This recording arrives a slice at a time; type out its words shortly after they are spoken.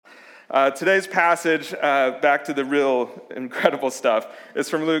Today's passage, back to the real incredible stuff, is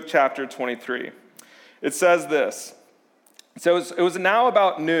from Luke chapter 23. It says this. So it was now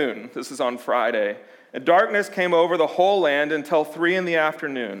about noon, this is on Friday, and darkness came over the whole land until 3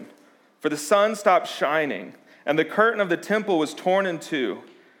 p.m, for the sun stopped shining, and the curtain of the temple was torn in two.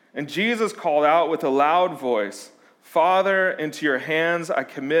 And Jesus called out with a loud voice, "Father, into your hands I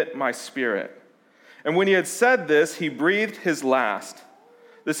commit my spirit." And when he had said this, he breathed his last.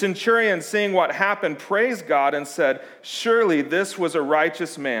 The centurion, seeing what happened, praised God and said, "Surely this was a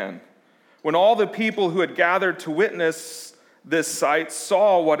righteous man." When all the people who had gathered to witness this sight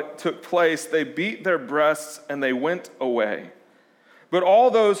saw what took place, they beat their breasts and they went away. But all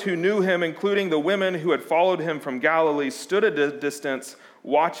those who knew him, including the women who had followed him from Galilee, stood at a distance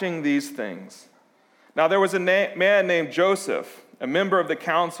watching these things. Now there was a man named Joseph, a member of the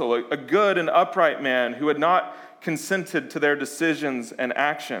council, a good and upright man who had not consented to their decisions and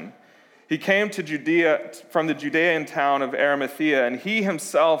action. He came to Judea from the Judean town of Arimathea, and he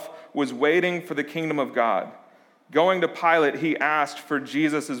himself was waiting for the kingdom of God. Going to Pilate, he asked for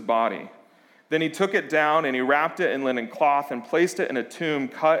Jesus' body. Then he took it down and he wrapped it in linen cloth and placed it in a tomb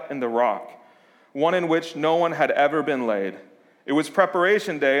cut in the rock, one in which no one had ever been laid. It was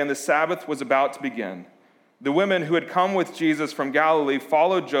preparation day and the Sabbath was about to begin. The women who had come with Jesus from Galilee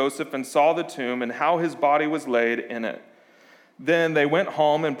followed Joseph and saw the tomb and how his body was laid in it. Then they went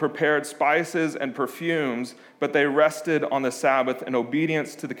home and prepared spices and perfumes, but they rested on the Sabbath in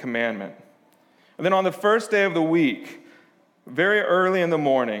obedience to the commandment. And then on the first day of the week, very early in the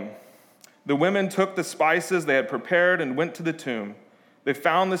morning, the women took the spices they had prepared and went to the tomb. They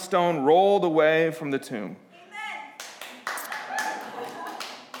found the stone rolled away from the tomb.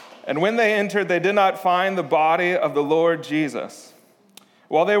 And when they entered, they did not find the body of the Lord Jesus.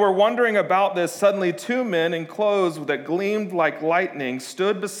 While they were wondering about this, suddenly 2 men in clothes that gleamed like lightning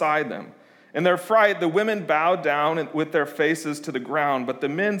stood beside them. In their fright, the women bowed down with their faces to the ground, but the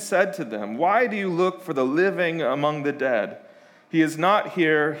men said to them, "Why do you look for the living among the dead? He is not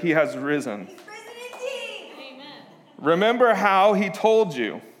here, he has risen. He's risen indeed." Amen. Remember how he told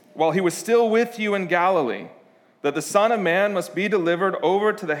you, while he was still with you in Galilee, that the Son of Man must be delivered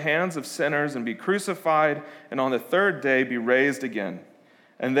over to the hands of sinners and be crucified, and on the third day be raised again.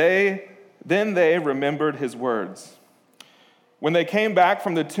 And then they remembered his words. When they came back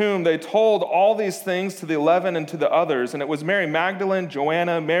from the tomb, they told all these things to the 11 and to the others, and it was Mary Magdalene,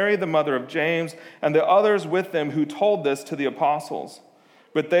 Joanna, Mary the mother of James, and the others with them who told this to the apostles.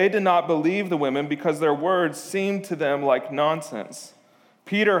 But they did not believe the women because their words seemed to them like nonsense.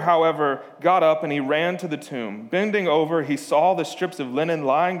 Peter, however, got up and he ran to the tomb. Bending over, he saw the strips of linen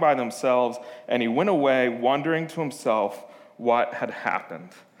lying by themselves, and he went away, wondering to himself what had happened.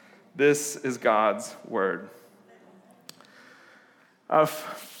 This is God's word.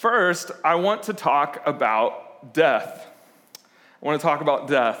 First, I want to talk about death.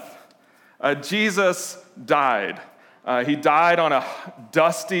 Jesus died. He died on a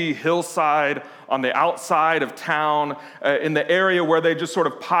dusty hillside on the outside of town, in the area where they just sort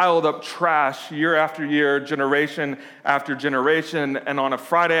of piled up trash year after year, generation after generation, and on a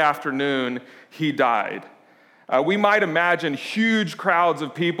Friday afternoon, he died. We might imagine huge crowds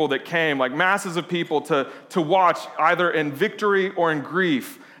of people that came, like masses of people to watch either in victory or in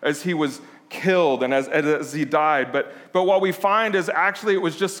grief as he was killed and as he died. But what we find is actually it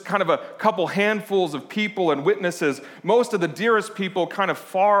was just kind of a couple handfuls of people and witnesses, most of the dearest people kind of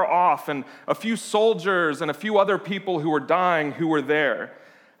far off, and a few soldiers and a few other people who were dying who were there.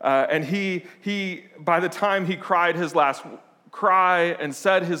 And he by the time he cried his last cry and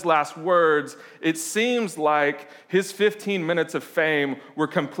said his last words, it seems like his 15 minutes of fame were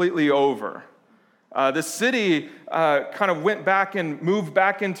completely over. The city kind of went back and moved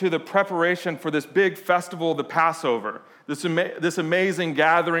back into the preparation for this big festival, the Passover, this amazing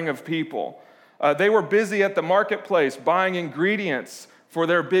gathering of people. They were busy at the marketplace buying ingredients for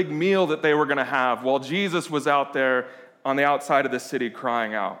their big meal that they were going to have while Jesus was out there on the outside of the city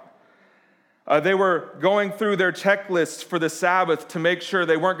crying out. They were going through their checklists for the Sabbath to make sure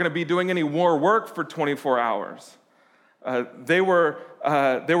they weren't going to be doing any more work for 24 hours. They were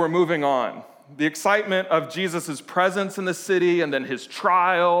moving on. The excitement of Jesus' presence in the city, and then his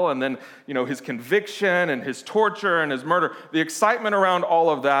trial, and then his conviction and his torture and his murder, the excitement around all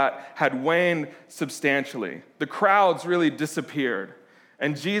of that had waned substantially. The crowds really disappeared,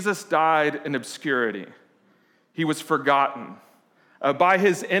 and Jesus died in obscurity. He was forgotten. By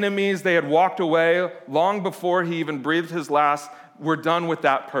his enemies, they had walked away long before he even breathed his last. We're done with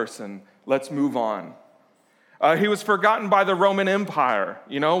that person. Let's move on. He was forgotten by the Roman Empire.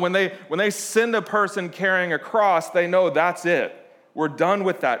 When they send a person carrying a cross, they know that's it. We're done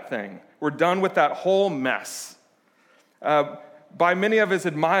with that thing. We're done with that whole mess. By many of his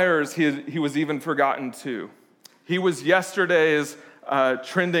admirers, he was even forgotten too. He was yesterday's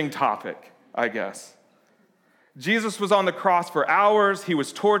trending topic, I guess. Jesus was on the cross for hours. He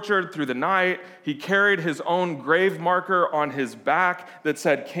was tortured through the night. He carried his own grave marker on his back that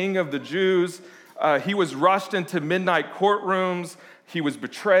said King of the Jews. He was rushed into midnight courtrooms. He was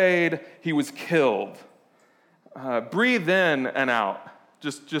betrayed. He was killed. Breathe in and out,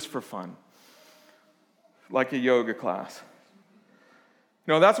 just for fun, like a yoga class.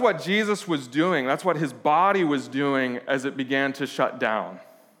 You know, that's what Jesus was doing. That's what his body was doing as it began to shut down.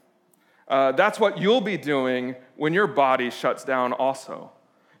 That's what you'll be doing when your body shuts down also.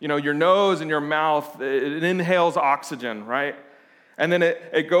 You know, your nose and your mouth, it inhales oxygen, right? And then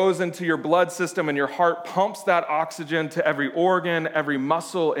it goes into your blood system, and your heart pumps that oxygen to every organ, every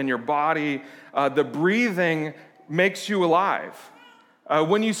muscle in your body. The breathing makes you alive.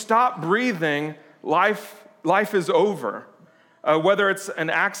 When you stop breathing, life is over. Whether it's an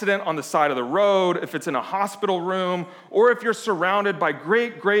accident on the side of the road, if it's in a hospital room, or if you're surrounded by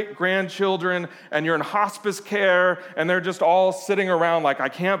great-great-grandchildren and you're in hospice care and they're just all sitting around like, I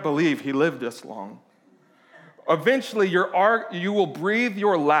can't believe he lived this long. Eventually, you will breathe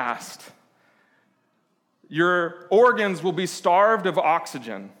your last. Your organs will be starved of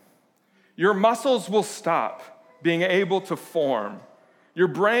oxygen. Your muscles will stop being able to form. Your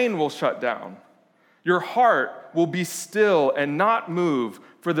brain will shut down. Your heart will be still and not move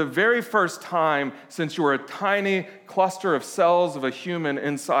for the very first time since you were a tiny cluster of cells of a human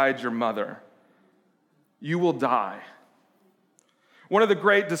inside your mother. You will die. One of the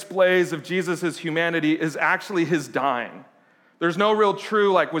great displays of Jesus' humanity is actually his dying. There's no real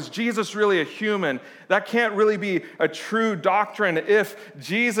true, was Jesus really a human? That can't really be a true doctrine if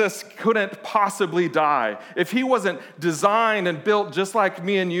Jesus couldn't possibly die. If he wasn't designed and built just like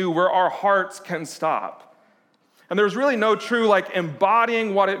me and you, where our hearts can stop. And there's really no true,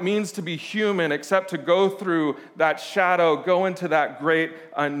 embodying what it means to be human except to go through that shadow, go into that great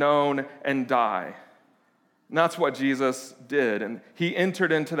unknown and die. And that's what Jesus did. And he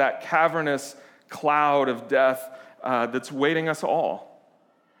entered into that cavernous cloud of death that's waiting us all.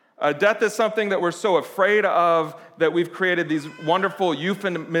 Death is something that we're so afraid of that we've created these wonderful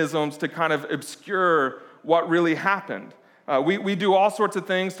euphemisms to kind of obscure what really happened. We do all sorts of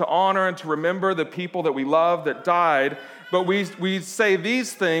things to honor and to remember the people that we love that died, but we say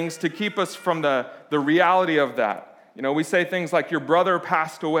these things to keep us from the reality of that. You know, we say things like, your brother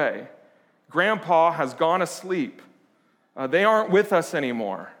passed away. Grandpa has gone asleep. They aren't with us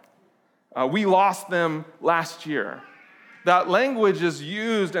anymore. We lost them last year. That language is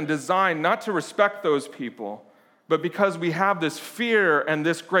used and designed not to respect those people, but because we have this fear and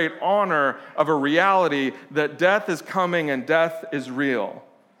this great honor of a reality that death is coming and death is real.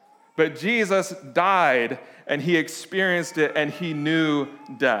 But Jesus died and he experienced it and he knew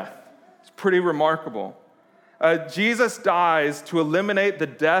death. It's pretty remarkable. Jesus dies to eliminate the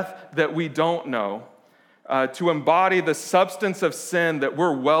death that we don't know. To embody the substance of sin that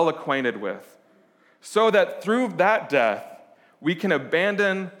we're well acquainted with, so that through that death, we can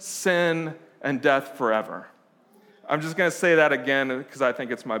abandon sin and death forever. I'm just going to say that again because I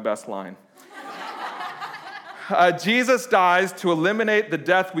think it's my best line. Jesus dies to eliminate the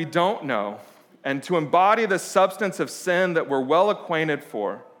death we don't know and to embody the substance of sin that we're well acquainted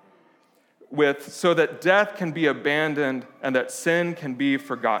with, so that death can be abandoned and that sin can be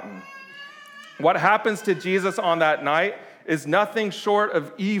forgotten. What happens to Jesus on that night is nothing short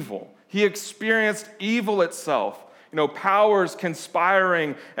of evil. He experienced evil itself. You know, powers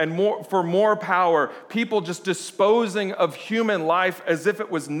conspiring and for more power, people just disposing of human life as if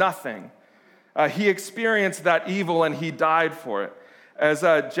it was nothing. He experienced that evil and he died for it. As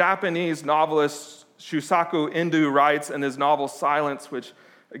a Japanese novelist, Shusaku Endo writes in his novel Silence, which,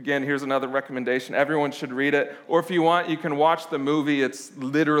 again, here's another recommendation. Everyone should read it. Or if you want, you can watch the movie. It's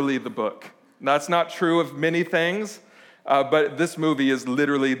literally the book. That's not true of many things, but this movie is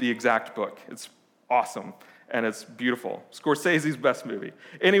literally the exact book. It's awesome, and it's beautiful. Scorsese's best movie.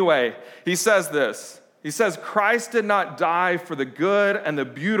 Anyway, he says this. He says, Christ did not die for the good and the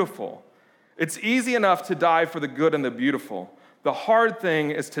beautiful. It's easy enough to die for the good and the beautiful. The hard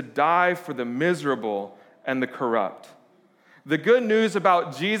thing is to die for the miserable and the corrupt. The good news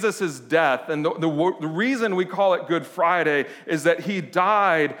about Jesus' death, and the reason we call it Good Friday, is that he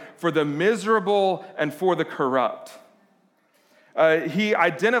died for the miserable and for the corrupt. He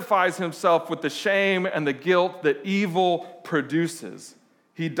identifies himself with the shame and the guilt that evil produces.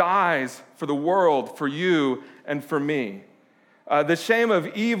 He dies for the world, for you, and for me. The shame of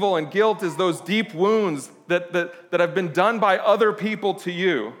evil and guilt is those deep wounds that have been done by other people to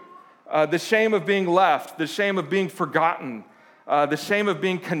you. The shame of being left, the shame of being forgotten, the shame of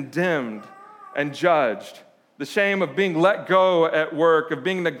being condemned and judged, the shame of being let go at work, of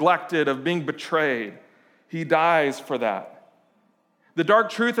being neglected, of being betrayed. He dies for that. The dark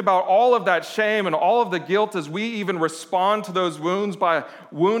truth about all of that shame and all of the guilt is we even respond to those wounds by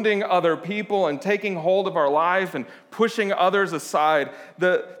wounding other people and taking hold of our life and pushing others aside.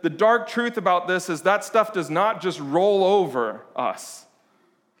 The dark truth about this is that stuff does not just roll over us.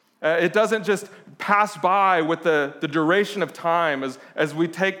 It doesn't just pass by with the duration of time as we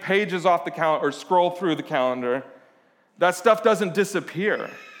take pages off the calendar or scroll through the calendar. That stuff doesn't disappear.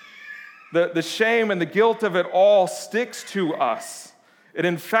 The shame and the guilt of it all sticks to us. It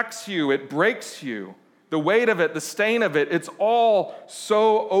infects you, it breaks you. The weight of it, the stain of it, it's all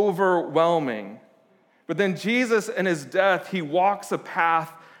so overwhelming. But then Jesus in his death, he walks a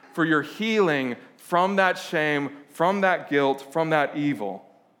path for your healing from that shame, from that guilt, from that evil.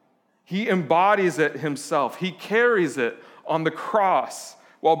 He embodies it himself. He carries it on the cross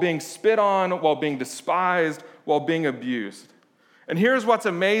while being spit on, while being despised, while being abused. And here's what's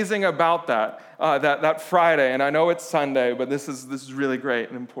amazing about that Friday, and I know it's Sunday, but this is really great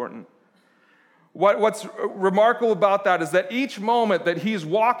and important. What's remarkable about that is that each moment that he's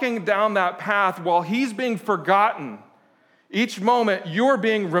walking down that path while he's being forgotten, each moment you're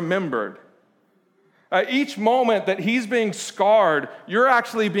being remembered. Each moment that he's being scarred, you're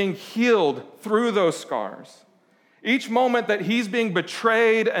actually being healed through those scars. Each moment that he's being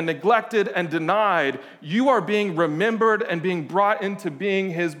betrayed and neglected and denied, you are being remembered and being brought into being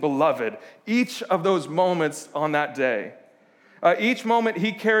his beloved. Each of those moments on that day. Each moment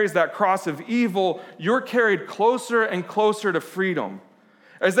he carries that cross of evil, you're carried closer and closer to freedom.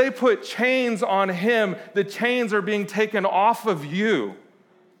 As they put chains on him, the chains are being taken off of you.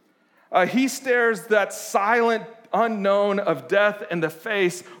 He stares that silent unknown of death in the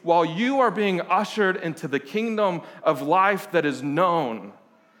face while you are being ushered into the kingdom of life that is known,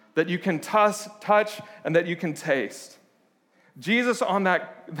 that you can touch and that you can taste. Jesus on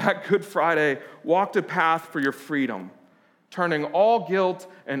that Good Friday walked a path for your freedom, turning all guilt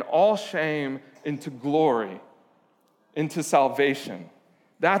and all shame into glory, into salvation.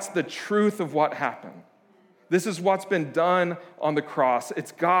 That's the truth of what happened. This is what's been done on the cross.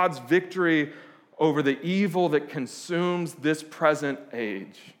 It's God's victory over the evil that consumes this present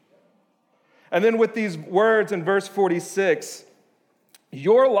age. And then with these words in verse 46,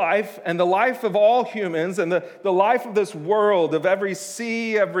 your life and the life of all humans and the life of this world, of every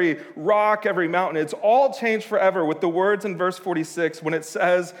sea, every rock, every mountain, it's all changed forever with the words in verse 46 when it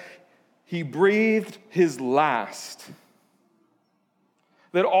says, he breathed his last.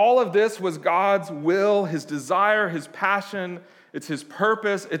 That all of this was God's will, his desire, his passion. It's his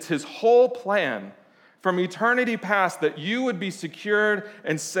purpose, it's his whole plan from eternity past that you would be secured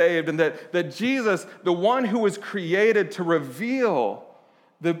and saved, and that Jesus, the one who was created to reveal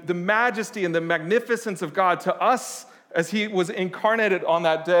the majesty and the magnificence of God to us as he was incarnated on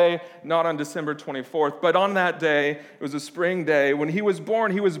that day, not on December 24th, but on that day, it was a spring day, when he was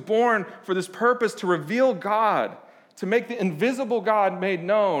born for this purpose to reveal God, to make the invisible God made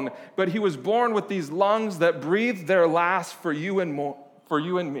known, but he was born with these lungs that breathed their last for you and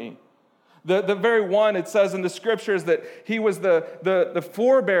me. The very one, it says in the scriptures that he was the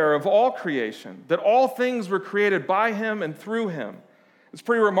forebearer of all creation, that all things were created by him and through him. It's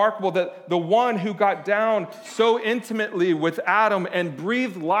pretty remarkable that the one who got down so intimately with Adam and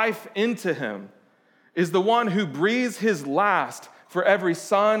breathed life into him is the one who breathes his last for every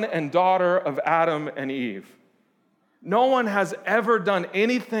son and daughter of Adam and Eve. No one has ever done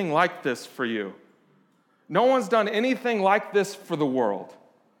anything like this for you. No one's done anything like this for the world.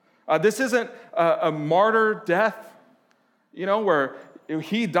 This isn't a martyr death, where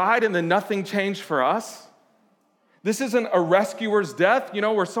he died and then nothing changed for us. This isn't a rescuer's death,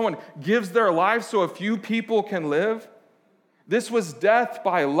 where someone gives their life so a few people can live. This was death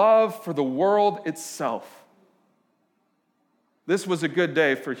by love for the world itself. This was a good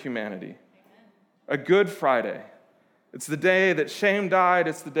day for humanity, a Good Friday. It's the day that shame died.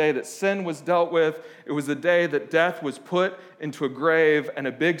 It's the day that sin was dealt with. It was the day that death was put into a grave and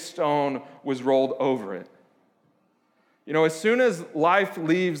a big stone was rolled over it. As soon as life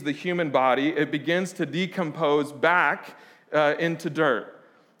leaves the human body, it begins to decompose back into dirt.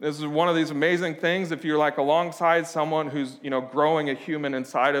 This is one of these amazing things. If you're alongside someone who's growing a human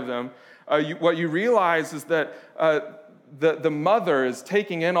inside of them, what you realize is that the mother is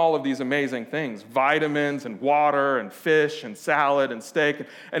taking in all of these amazing things, vitamins and water and fish and salad and steak,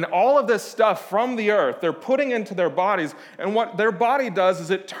 and all of this stuff from the earth, they're putting into their bodies, and what their body does is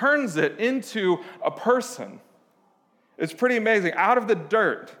it turns it into a person. It's pretty amazing. Out of the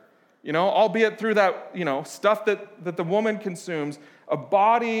dirt, albeit through that, stuff that the woman consumes, a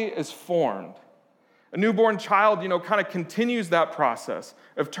body is formed. A newborn child, kind of continues that process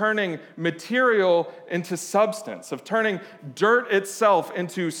of turning material into substance, of turning dirt itself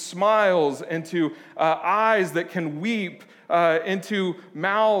into smiles, into eyes that can weep, into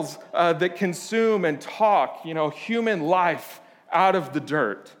mouths that consume and talk, human life out of the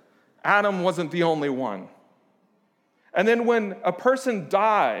dirt. Adam wasn't the only one. And then when a person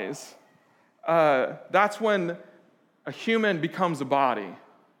dies, that's when a human becomes a body.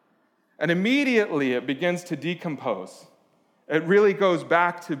 And immediately it begins to decompose. It really goes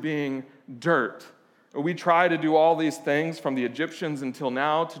back to being dirt. We try to do all these things from the Egyptians until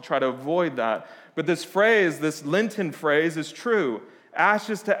now to try to avoid that. But this phrase, this Lenten phrase, is true.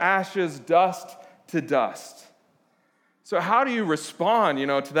 Ashes to ashes, dust to dust. So how do you respond,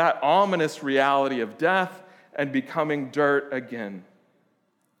 to that ominous reality of death and becoming dirt again?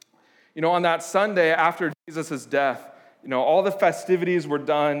 On that Sunday after Jesus' death, all the festivities were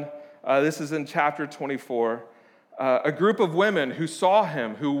done. This is in chapter 24. A group of women who saw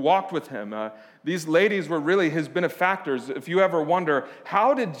him, who walked with him. These ladies were really his benefactors. If you ever wonder,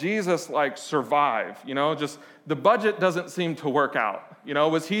 how did Jesus survive? Just the budget doesn't seem to work out.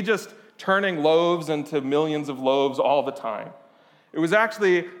 Was he just turning loaves into millions of loaves all the time? It was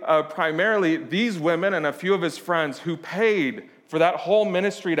actually primarily these women and a few of his friends who paid for that whole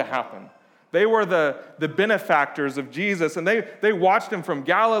ministry to happen. They were the benefactors of Jesus, and they watched him from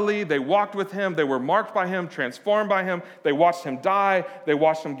Galilee. They walked with him. They were marked by him, transformed by him. They watched him die. They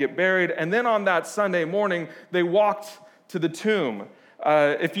watched him get buried. And then on that Sunday morning, they walked to the tomb.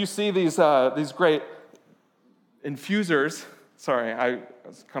 If you see these great infusers, I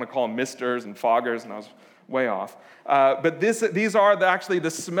was kind of call them misters and foggers, and I was way off. But these are actually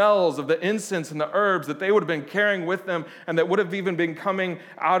the smells of the incense and the herbs that they would have been carrying with them and that would have even been coming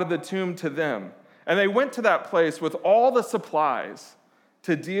out of the tomb to them. And they went to that place with all the supplies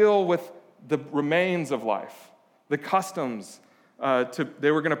to deal with the remains of life, the customs.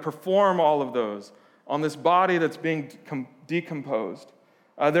 They were going to perform all of those on this body that's being decomposed.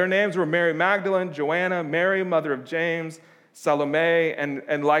 Their names were Mary Magdalene, Joanna, Mary, mother of James, Salome,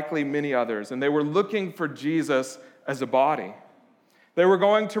 and likely many others. And they were looking for Jesus as a body. They were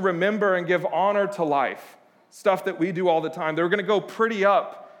going to remember and give honor to life, stuff that we do all the time. They were going to go pretty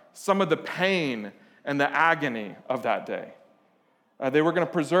up some of the pain and the agony of that day. They were going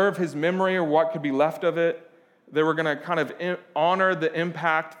to preserve his memory or what could be left of it. They were going to kind of honor the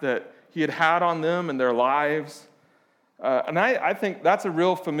impact that he had on them and their lives. And I think that's a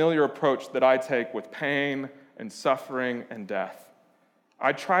real familiar approach that I take with pain and suffering and death.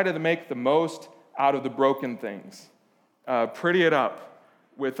 I try to make the most out of the broken things, pretty it up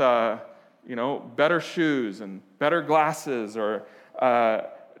with better shoes and better glasses, or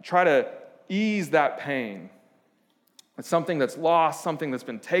try to ease that pain. It's something that's lost, something that's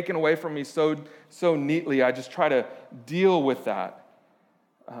been taken away from me so neatly. I just try to deal with that.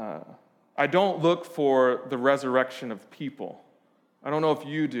 I don't look for the resurrection of people. I don't know if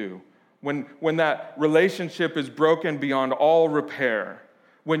you do. When that relationship is broken beyond all repair,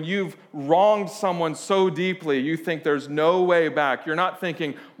 when you've wronged someone so deeply you think there's no way back, you're not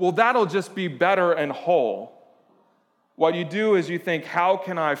thinking, well, that'll just be better and whole. What you do is you think, how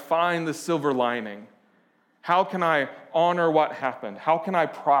can I find the silver lining? How can I honor what happened? How can I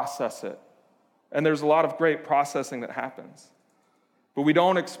process it? And there's a lot of great processing that happens. But we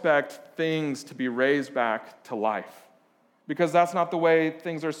don't expect things to be raised back to life, because that's not the way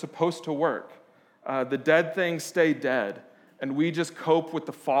things are supposed to work. The dead things stay dead, and we just cope with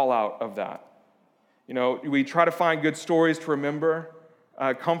the fallout of that. We try to find good stories to remember,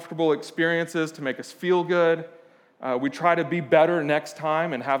 comfortable experiences to make us feel good. We try to be better next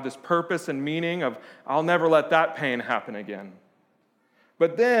time and have this purpose and meaning of, I'll never let that pain happen again.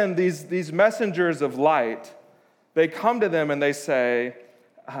 But then these messengers of light, they come to them and they say,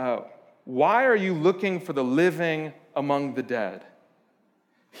 why are you looking for the living among the dead?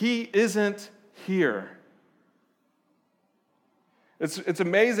 He isn't here. It's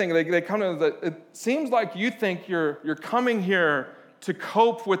amazing. They come to them. It seems like you think you're coming here to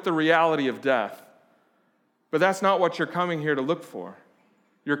cope with the reality of death. But that's not what you're coming here to look for.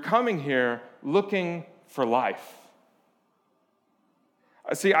 You're coming here looking for life.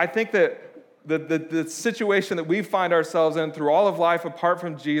 See, I think that the situation that we find ourselves in through all of life apart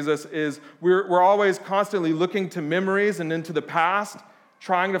from Jesus is we're always constantly looking to memories and into the past,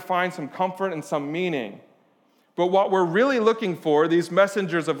 trying to find some comfort and some meaning. But what we're really looking for, these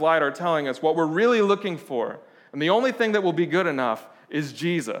messengers of light are telling us, what we're really looking for, and the only thing that will be good enough is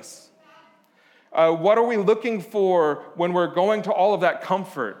Jesus. What are we looking for when we're going to all of that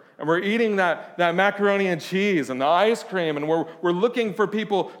comfort and we're eating that macaroni and cheese and the ice cream and we're looking for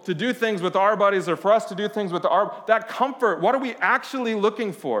people to do things with our buddies or for us to do things with that comfort? What are we actually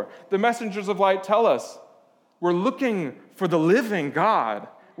looking for? The messengers of light tell us we're looking for the living God.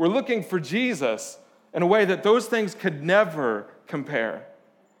 We're looking for Jesus in a way that those things could never compare.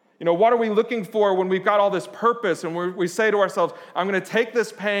 You know, what are we looking for when we've got all this purpose and we say to ourselves, I'm going to take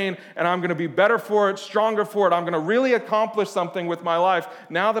this pain and I'm going to be better for it, stronger for it. I'm going to really accomplish something with my life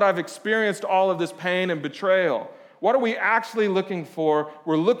now that I've experienced all of this pain and betrayal. What are we actually looking for?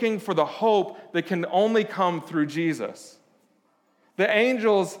 We're looking for the hope that can only come through Jesus. The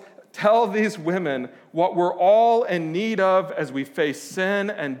angels tell these women what we're all in need of as we face sin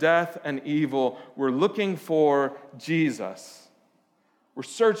and death and evil. We're looking for Jesus. We're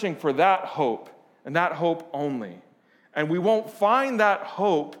searching for that hope, and that hope only. And we won't find that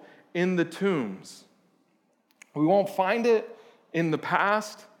hope in the tombs. We won't find it in the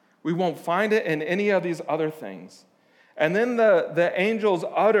past. We won't find it in any of these other things. And then the angels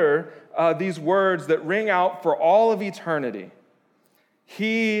utter these words that ring out for all of eternity.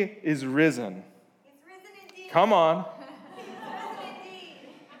 He is risen. He's risen indeed. Come on. He's risen indeed.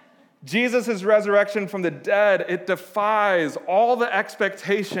 Jesus' resurrection from the dead, it defies all the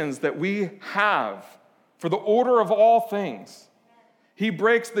expectations that we have for the order of all things. He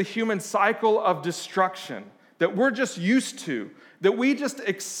breaks the human cycle of destruction that we're just used to, that we just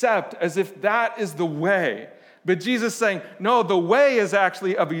accept as if that is the way. But Jesus is saying, no, the way is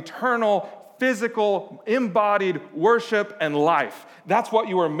actually of eternal, physical, embodied worship and life. That's what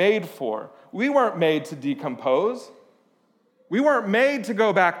you were made for. We weren't made to decompose. We weren't made to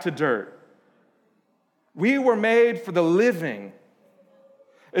go back to dirt. We were made for the living.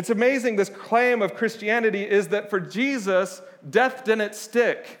 It's amazing, this claim of Christianity is that for Jesus, death didn't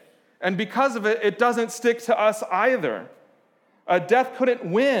stick. And because of it, it doesn't stick to us either. Death couldn't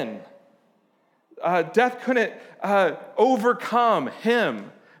win. Death couldn't overcome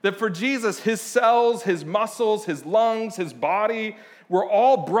him. That for Jesus, his cells, his muscles, his lungs, his body were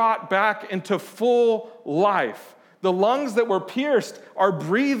all brought back into full life. The lungs that were pierced are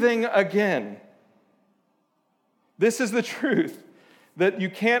breathing again. This is the truth that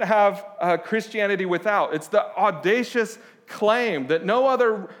you can't have Christianity without. It's the audacious claim that no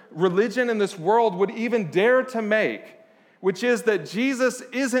other religion in this world would even dare to make, which is that Jesus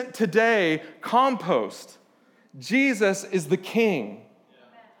isn't today compost. Jesus is the King.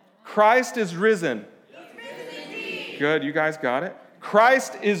 Christ is risen. He's risen indeed. Good, you guys got it?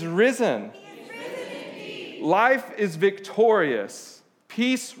 Christ is risen. He is risen indeed. Life is victorious.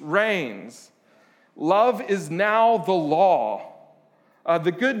 Peace reigns. Love is now the law.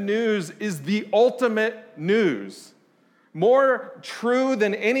 The good news is the ultimate news. More true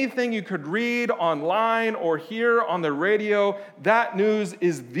than anything you could read online or hear on the radio, that news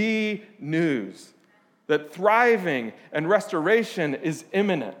is the news. That thriving and restoration is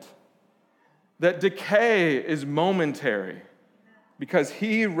imminent. That decay is momentary because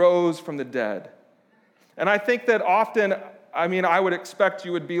he rose from the dead. And I think that often, I would expect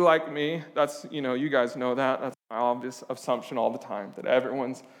you would be like me. That's, you guys know that. That's my obvious assumption all the time, that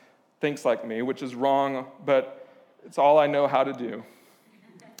everyone thinks like me, which is wrong, but it's all I know how to do.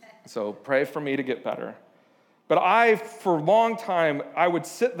 So pray for me to get better. But for a long time, I would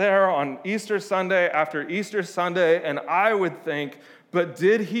sit there on Easter Sunday after Easter Sunday, and I would think, but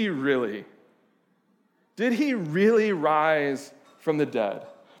did he really? Did he really rise from the dead?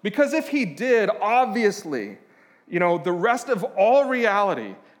 Because if he did, obviously, the rest of all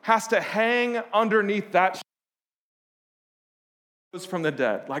reality has to hang underneath that from the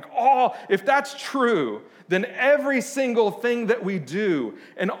dead. If that's true, then every single thing that we do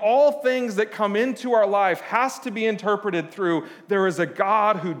and all things that come into our life has to be interpreted through there is a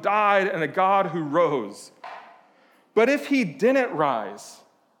God who died and a God who rose. But if he didn't rise,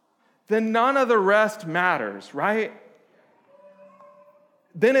 then none of the rest matters, right?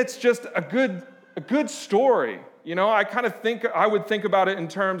 Then it's just a good story. I would think about it in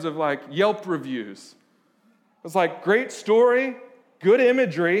terms of like Yelp reviews. It's like, great story, good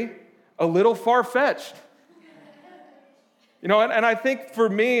imagery, a little far-fetched. And I think for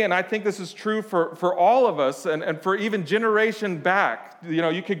me, and I think this is true for all of us, and for even generation back,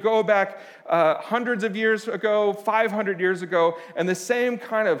 you could go back hundreds of years ago, 500 years ago, and the same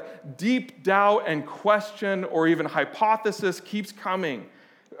kind of deep doubt and question or even hypothesis keeps coming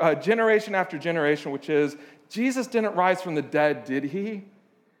generation after generation, which is, Jesus didn't rise from the dead, did he?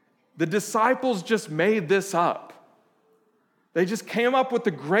 The disciples just made this up. They just came up with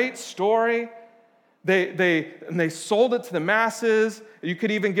a great story. They sold it to the masses. You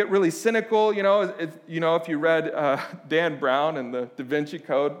could even get really cynical. If you read Dan Brown and the Da Vinci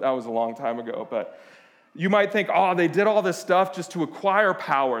Code, that was a long time ago, but you might think, they did all this stuff just to acquire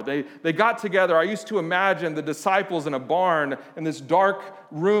power. They got together. I used to imagine the disciples in a barn in this dark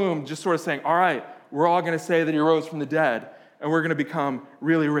room just sort of saying, all right, we're all going to say that he rose from the dead, and we're going to become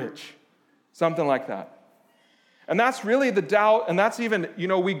really rich. Something like that. And that's really the doubt, and that's even,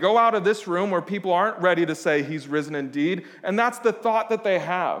 we go out of this room where people aren't ready to say he's risen indeed, and that's the thought that they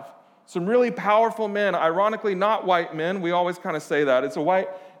have. Some really powerful men, ironically not white men, we always kind of say that. It's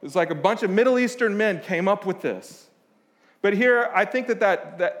like a bunch of Middle Eastern men came up with this. But here, I think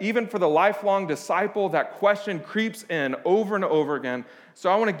that even for the lifelong disciple, that question creeps in over and over again. So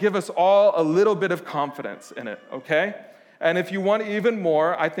I want to give us all a little bit of confidence in it, okay? And if you want even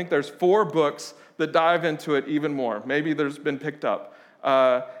more, I think there's 4 books that dive into it even more. Maybe there's been picked up.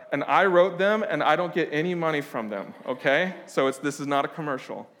 And I wrote them, and I don't get any money from them, okay? So this is not a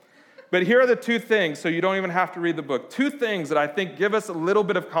commercial. But here are the 2 things, so you don't even have to read the book. 2 things that I think give us a little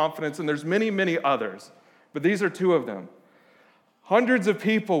bit of confidence, and there's many, many others. But these are 2 of them. Hundreds of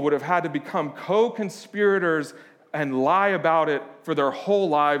people would have had to become co-conspirators and lie about it for their whole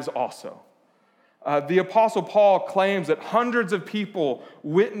lives also. The Apostle Paul claims that hundreds of people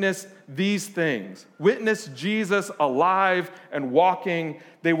witnessed these things, witnessed Jesus alive and walking.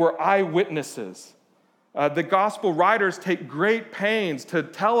 They were eyewitnesses. The gospel writers take great pains to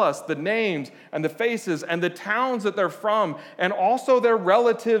tell us the names and the faces and the towns that they're from, and also their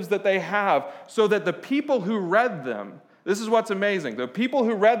relatives that they have, so that the people who read them, this is what's amazing, the people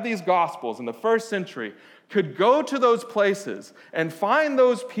who read these gospels in the first century could go to those places and find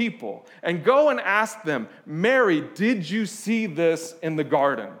those people and go and ask them, Mary, did you see this in the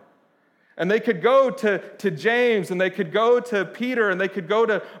garden? And they could go to James, and they could go to Peter, and they could go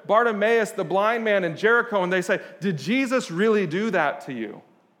to Bartimaeus, the blind man in Jericho, and they say, did Jesus really do that to you?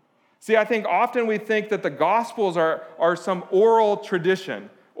 See, I think often we think that the Gospels are some oral tradition.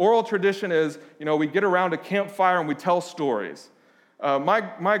 Oral tradition is, we get around a campfire and we tell stories.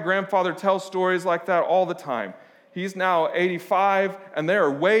 My grandfather tells stories like that all the time. He's now 85, and there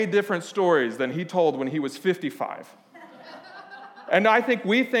are way different stories than he told when he was 55. And I think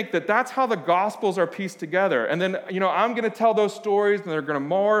we think that that's how the Gospels are pieced together. And then, I'm going to tell those stories, and they're going to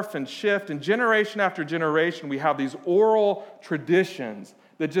morph and shift. And generation after generation, we have these oral traditions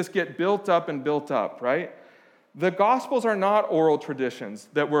that just get built up and built up, right? The Gospels are not oral traditions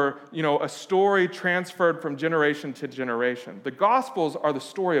that were, a story transferred from generation to generation. The Gospels are the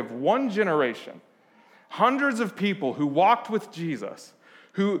story of one generation, hundreds of people who walked with Jesus,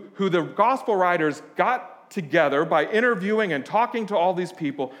 who the Gospel writers got together by interviewing and talking to all these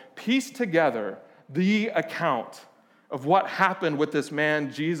people, pieced together the account of what happened with this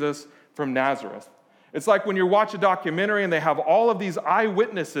man, Jesus from Nazareth. It's like when you watch a documentary and they have all of these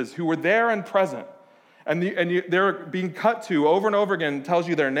eyewitnesses who were there and present. And they're being cut to over and over again, tells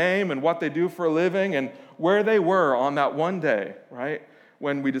you their name and what they do for a living and where they were on that one day, right?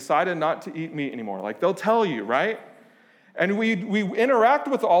 When we decided not to eat meat anymore. Like, they'll tell you, right? And we interact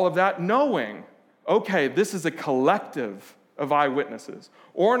with all of that knowing, okay, this is a collective of eyewitnesses.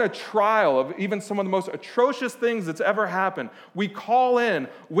 Or in a trial of even some of the most atrocious things that's ever happened, we call in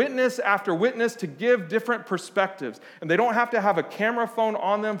witness after witness to give different perspectives. And they don't have to have a camera phone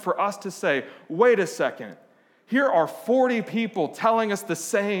on them for us to say, wait a second, here are 40 people telling us the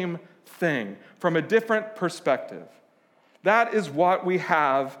same thing from a different perspective. That is what we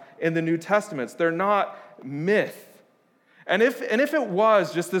have in the New Testaments. They're not myth. And if it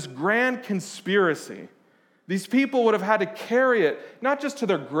was just this grand conspiracy, these people would have had to carry it not just to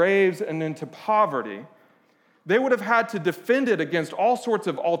their graves and into poverty. They would have had to defend it against all sorts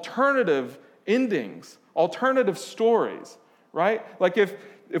of alternative endings, alternative stories, right? Like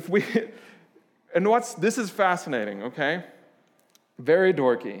if we, this is fascinating, okay? Very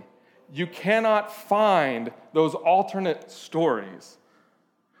dorky. You cannot find those alternate stories.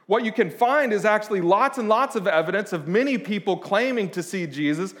 What you can find is actually lots and lots of evidence of many people claiming to see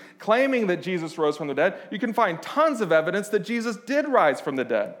Jesus, claiming that Jesus rose from the dead. You can find tons of evidence that Jesus did rise from the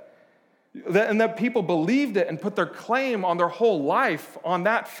dead, and that people believed it and put their claim on their whole life on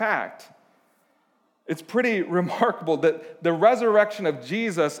that fact. It's pretty remarkable that the resurrection of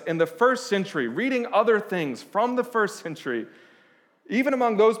Jesus in the first century, reading other things from the first century, even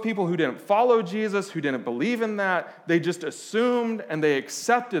among those people who didn't follow Jesus, who didn't believe in that, they just assumed and they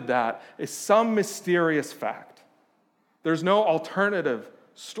accepted that as some mysterious fact. There's no alternative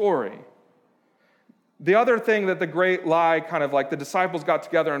story. The other thing that the great lie, kind of like the disciples got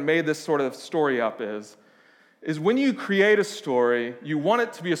together and made this sort of story up is when you create a story, you want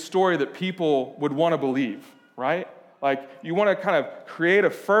it to be a story that people would want to believe, right? Like, you want to kind of create a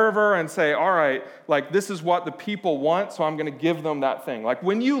fervor and say, all right, like, this is what the people want, so I'm going to give them that thing. Like,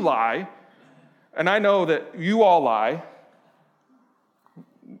 when you lie, and I know that you all lie,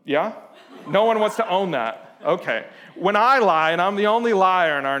 yeah? No one wants to own that. Okay. When I lie, and I'm the only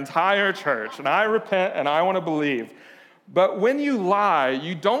liar in our entire church, and I repent and I want to believe, but when you lie,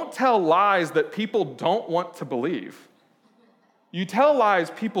 you don't tell lies that people don't want to believe. You tell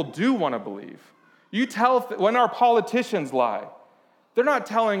lies people do want to believe. You tell, when our politicians lie, they're not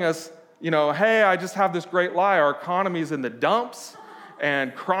telling us, hey, I just have this great lie, our economy's in the dumps,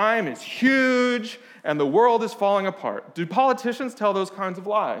 and crime is huge, and the world is falling apart. Do politicians tell those kinds of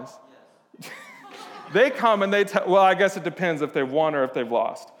lies? Yes. They come and they tell, well, I guess it depends if they've won or if they've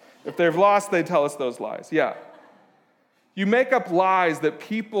lost. If they've lost, they tell us those lies, yeah. You make up lies that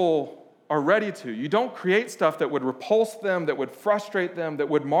people are ready to. You don't create stuff that would repulse them, that would frustrate them, that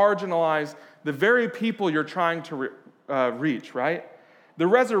would marginalize the very people you're trying to reach, right? The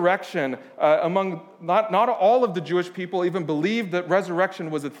resurrection, among not all of the Jewish people even believed that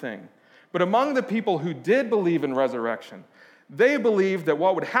resurrection was a thing. But among the people who did believe in resurrection, they believed that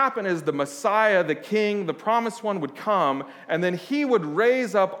what would happen is the Messiah, the King, the promised one would come, and then he would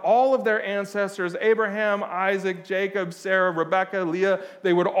raise up all of their ancestors, Abraham, Isaac, Jacob, Sarah, Rebekah, Leah.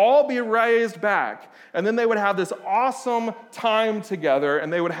 They would all be raised back, and then they would have this awesome time together,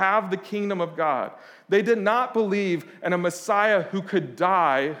 and they would have the kingdom of God. They did not believe in a Messiah who could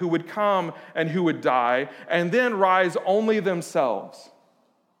die, who would come and who would die, and then rise only themselves.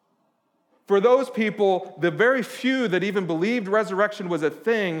 For those people, the very few that even believed resurrection was a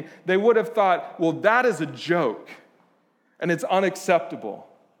thing, they would have thought, well, that is a joke, and it's unacceptable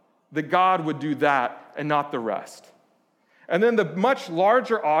that God would do that and not the rest. And then the much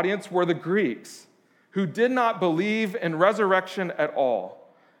larger audience were the Greeks, who did not believe in resurrection at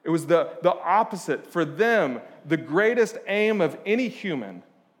all. It was the opposite. For them, the greatest aim of any human,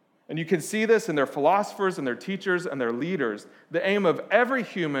 and you can see this in their philosophers and their teachers and their leaders, the aim of every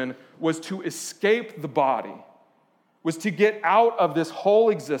human was to escape the body, was to get out of this whole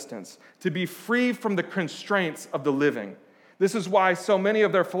existence, to be free from the constraints of the living. This is why so many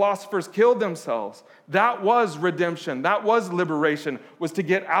of their philosophers killed themselves. That was redemption, that was liberation, was to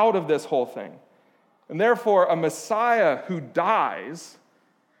get out of this whole thing. And therefore, a Messiah who dies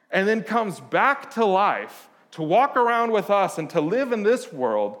and then comes back to life to walk around with us and to live in this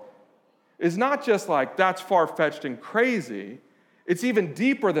world is not just like, that's far-fetched and crazy. It's even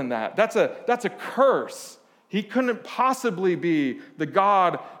deeper than that. That's a curse. He couldn't possibly be the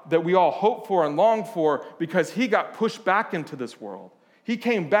God that we all hope for and long for because he got pushed back into this world. He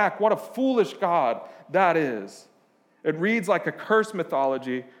came back. What a foolish God that is. It reads like a curse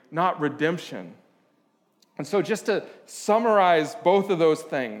mythology, not redemption. And so just to summarize both of those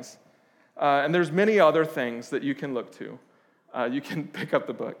things, and there's many other things that you can look to. You can pick up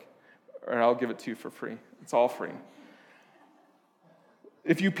the book, or I'll give it to you for free. It's all free.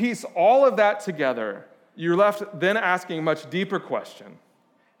 If you piece all of that together, you're left then asking a much deeper question.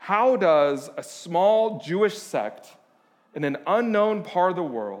 How does a small Jewish sect in an unknown part of the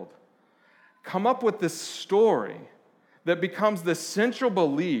world come up with this story that becomes the central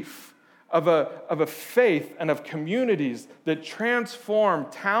belief of a faith and of communities that transform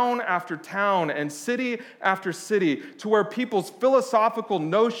town after town and city after city to where people's philosophical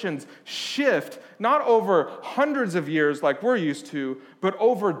notions shift not over hundreds of years like we're used to, but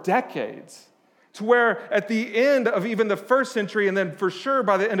over decades? To where at the end of even the first century, and then for sure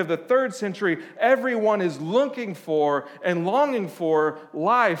by the end of the third century, everyone is looking for and longing for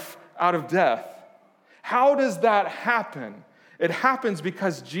life out of death. How does that happen? It happens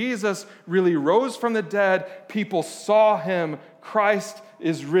because Jesus really rose from the dead. People saw him. Christ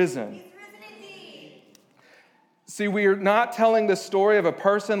is risen. He's risen indeed. See, we are not telling the story of a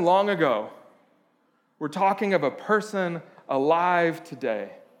person long ago. We're talking of a person alive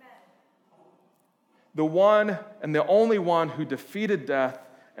today. The one and the only one who defeated death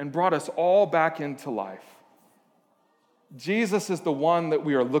and brought us all back into life. Jesus is the one that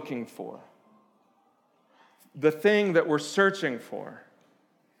we are looking for. The thing that we're searching for.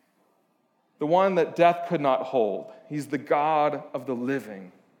 The one that death could not hold. He's the God of the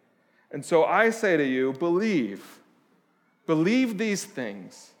living. And so I say to you, believe. Believe these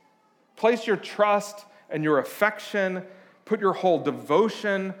things. Place your trust and your affection, put your whole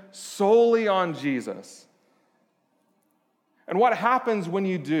devotion solely on Jesus. And what happens when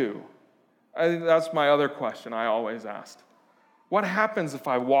you do? That's my other question I always asked. What happens if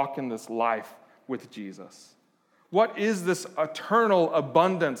I walk in this life with Jesus? What is this eternal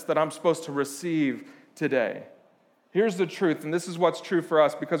abundance that I'm supposed to receive today? Here's the truth, and this is what's true for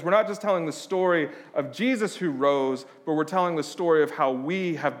us, because we're not just telling the story of Jesus who rose, but we're telling the story of how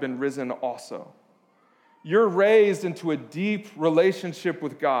we have been risen also. You're raised into a deep relationship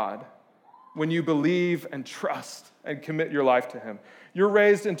with God when you believe and trust and commit your life to Him. You're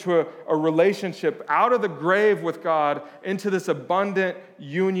raised into a relationship out of the grave with God into this abundant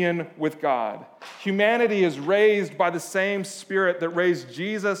union with God. Humanity is raised by the same Spirit that raised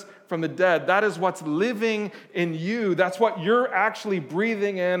Jesus from the dead. That is what's living in you. That's what you're actually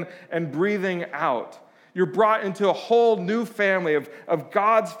breathing in and breathing out. You're brought into a whole new family of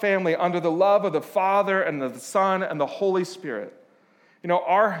God's family under the love of the Father and the Son and the Holy Spirit. You know,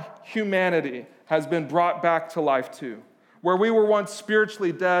 our humanity has been brought back to life too. Where we were once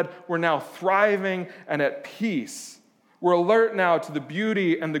spiritually dead, we're now thriving and at peace. We're alert now to the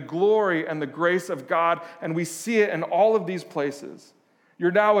beauty and the glory and the grace of God, and we see it in all of these places. You're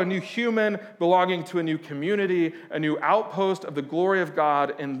now a new human belonging to a new community, a new outpost of the glory of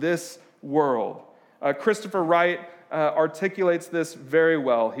God in this world. Christopher Wright articulates this very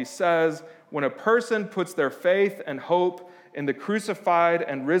well. He says, when a person puts their faith and hope in the crucified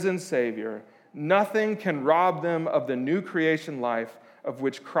and risen Savior, nothing can rob them of the new creation life of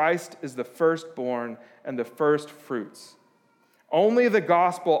which Christ is the firstborn and the first fruits. Only the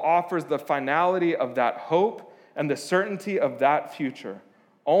gospel offers the finality of that hope and the certainty of that future.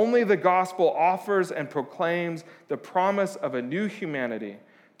 Only the gospel offers and proclaims the promise of a new humanity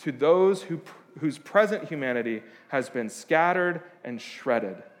to those whose present humanity has been scattered and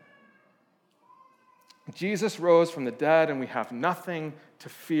shredded. Jesus rose from the dead, and we have nothing to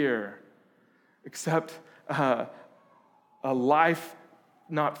fear except a life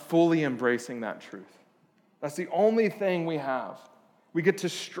not fully embracing that truth. That's the only thing we have. We get to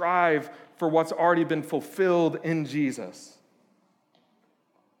strive for what's already been fulfilled in Jesus.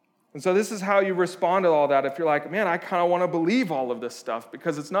 And so this is how you respond to all that. If you're like, man, I kind of want to believe all of this stuff,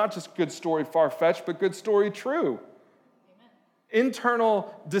 because it's not just good story far-fetched, but good story true. Amen.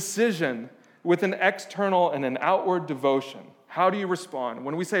 Internal decision with an external and an outward devotion. How do you respond?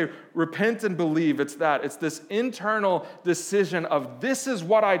 When we say repent and believe, it's that. It's this internal decision of this is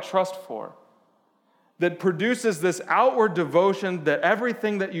what I trust for that produces this outward devotion that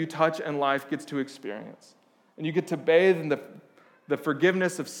everything that you touch in life gets to experience. And you get to bathe in the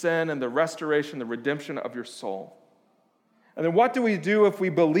forgiveness of sin and the restoration, the redemption of your soul. And then what do we do if we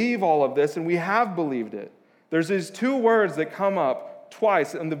believe all of this and we have believed it? There's these two words that come up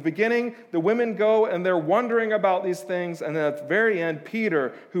twice. In the beginning, the women go and they're wondering about these things. And then at the very end,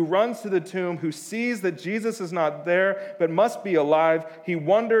 Peter, who runs to the tomb, who sees that Jesus is not there but must be alive, he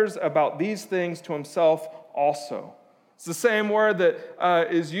wonders about these things to himself also. It's the same word that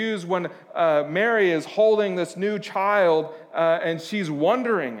is used when Mary is holding this new child and she's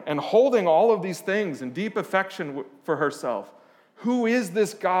wondering and holding all of these things in deep affection for herself. Who is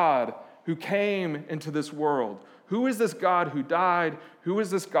this God who came into this world? Who is this God who died? Who is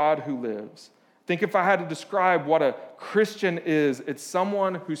this God who lives? I think if I had to describe what a Christian is, it's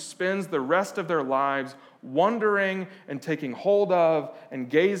someone who spends the rest of their lives wondering and taking hold of and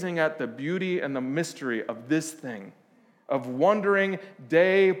gazing at the beauty and the mystery of this thing, of wondering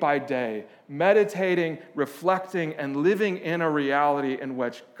day by day, meditating, reflecting, and living in a reality in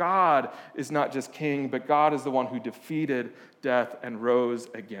which God is not just king, but God is the one who defeated death and rose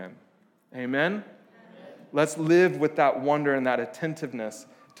again. Amen? Let's live with that wonder and that attentiveness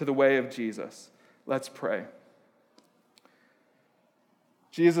to the way of Jesus. Let's pray.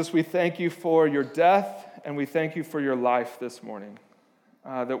 Jesus, we thank you for your death, and we thank you for your life this morning.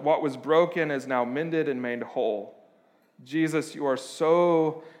 That what was broken is now mended and made whole. Jesus, you are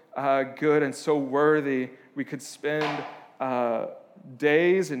so good and so worthy. We could spend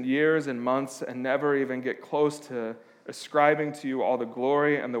days and years and months and never even get close to ascribing to you all the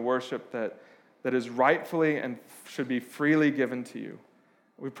glory and the worship that is rightfully and should be freely given to you.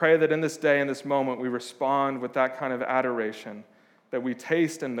 We pray that in this day, in this moment, we respond with that kind of adoration, that we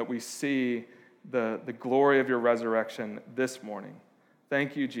taste and that we see the glory of your resurrection this morning.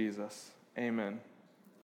 Thank you, Jesus. Amen.